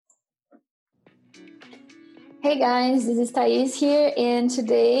Hey guys, this is Thais here, and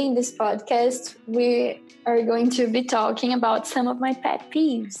today in this podcast, we are going to be talking about some of my pet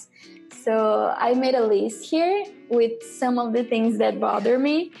peeves. So, I made a list here with some of the things that bother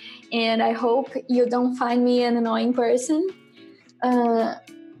me, and I hope you don't find me an annoying person. Uh,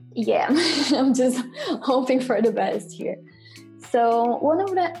 yeah, I'm just hoping for the best here. So, one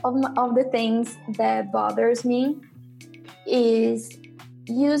of the things that bothers me is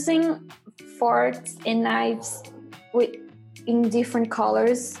using forks and knives with in different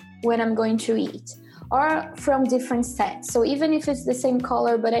colors when I'm going to eat, or from different sets. So even if it's the same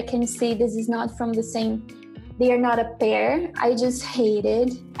color, but I can see this is not from the same, they are not a pair. I just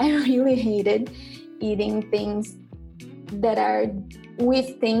hated, I really hated eating things that are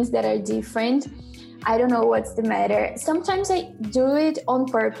with things that are different. I don't know what's the matter. Sometimes I do it on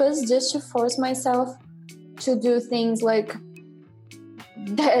purpose just to force myself to do things like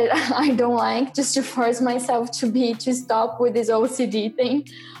that I don't like, just to force myself to stop with this OCD thing.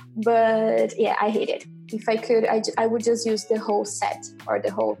 But yeah, I hate it. If I could, I would just use the whole set or the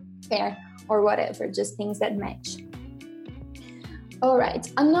whole pair or whatever, just things that match. All right,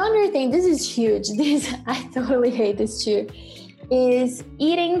 another thing, this is huge, this I totally hate this too, is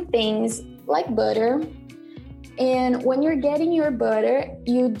eating things like butter. And when you're getting your butter,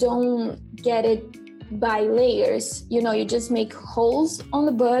 you don't get it by layers. You just make holes on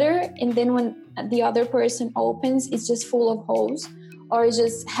the butter, and then when the other person opens, it's just full of holes, or it's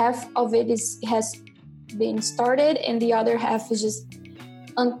just half of it has been started and the other half is just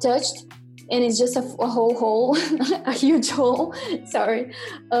untouched, and it's just a whole hole, a huge hole. Sorry.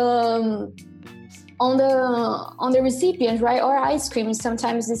 On the recipient, right? Or ice cream.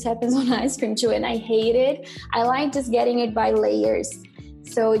 Sometimes this happens on ice cream too, and I hate it. I like just getting it by layers.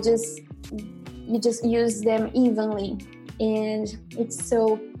 So you just use them evenly, and it's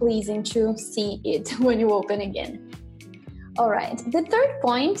so pleasing to see it when you open again. All right, the third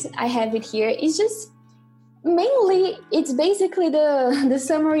point I have it here is just mainly, it's basically the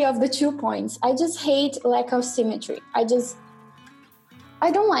summary of the 2 points. I just hate lack of symmetry. I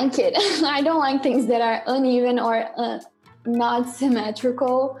don't like it. I don't like things that are uneven or not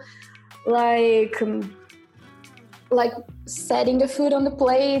symmetrical, like setting the food on the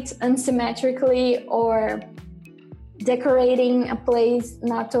plate unsymmetrically, or decorating a place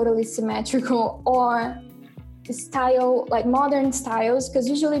not totally symmetrical, or style, like modern styles, because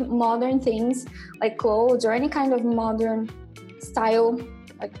usually modern things like clothes or any kind of modern style,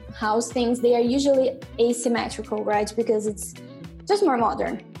 like house things, they are usually asymmetrical, right? Because it's just more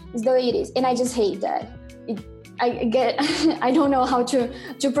modern. It's the way it is, and I just hate that. I don't know how to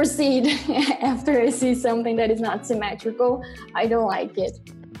proceed after I see something that is not symmetrical. I don't like it.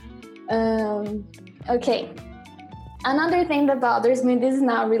 Okay. Another thing that bothers me, this is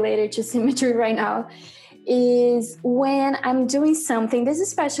not related to symmetry right now, is when I'm doing something, this is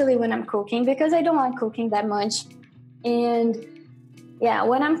especially when I'm cooking, because I don't like cooking that much. And yeah,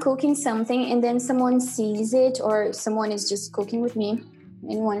 when I'm cooking something and then someone sees it, or someone is just cooking with me,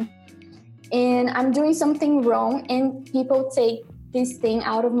 anyone, and I'm doing something wrong, and people take this thing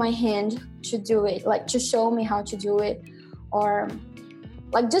out of my hand to do it, like to show me how to do it, or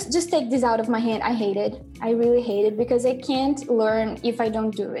like just take this out of my hand. I hate it. I really hate it, because I can't learn if I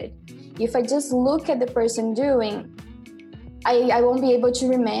don't do it. If I just look at the person doing, I won't be able to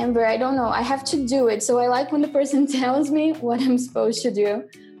remember. I don't know. I have to do it. So I like when the person tells me what I'm supposed to do,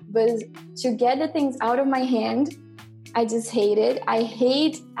 but to get the things out of my hand, I just hate it. I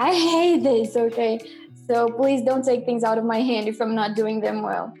hate this, okay? So please don't take things out of my hand if I'm not doing them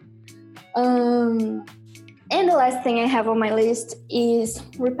well. And the last thing I have on my list is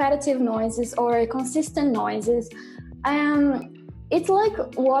repetitive noises or consistent noises. It's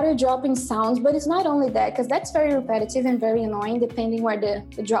like water dropping sounds, but it's not only that, because that's very repetitive and very annoying depending where the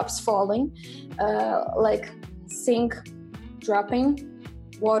drop's falling. Like sink dropping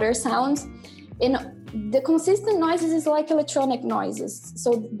water sounds. And the consistent noises is like electronic noises.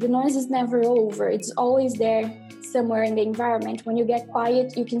 So the noise is never over. It's always there somewhere in the environment. When you get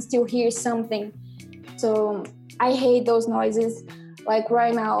quiet, you can still hear something. So I hate those noises. Like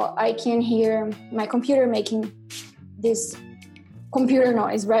right now, I can hear my computer making this computer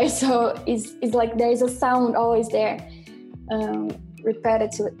noise, right? So it's like there's a sound always there,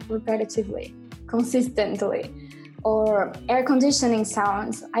 repetitively, consistently. Or air conditioning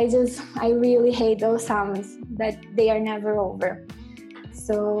sounds. I really hate those sounds, that they are never over.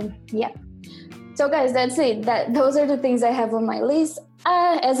 So yeah. So guys, that's it. Those are the things I have on my list.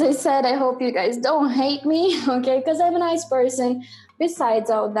 As I said, I hope you guys don't hate me, okay? Because I'm a nice person besides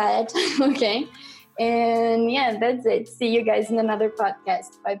all that, okay? And yeah, that's it. See you guys in another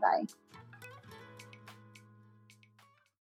podcast. Bye-bye.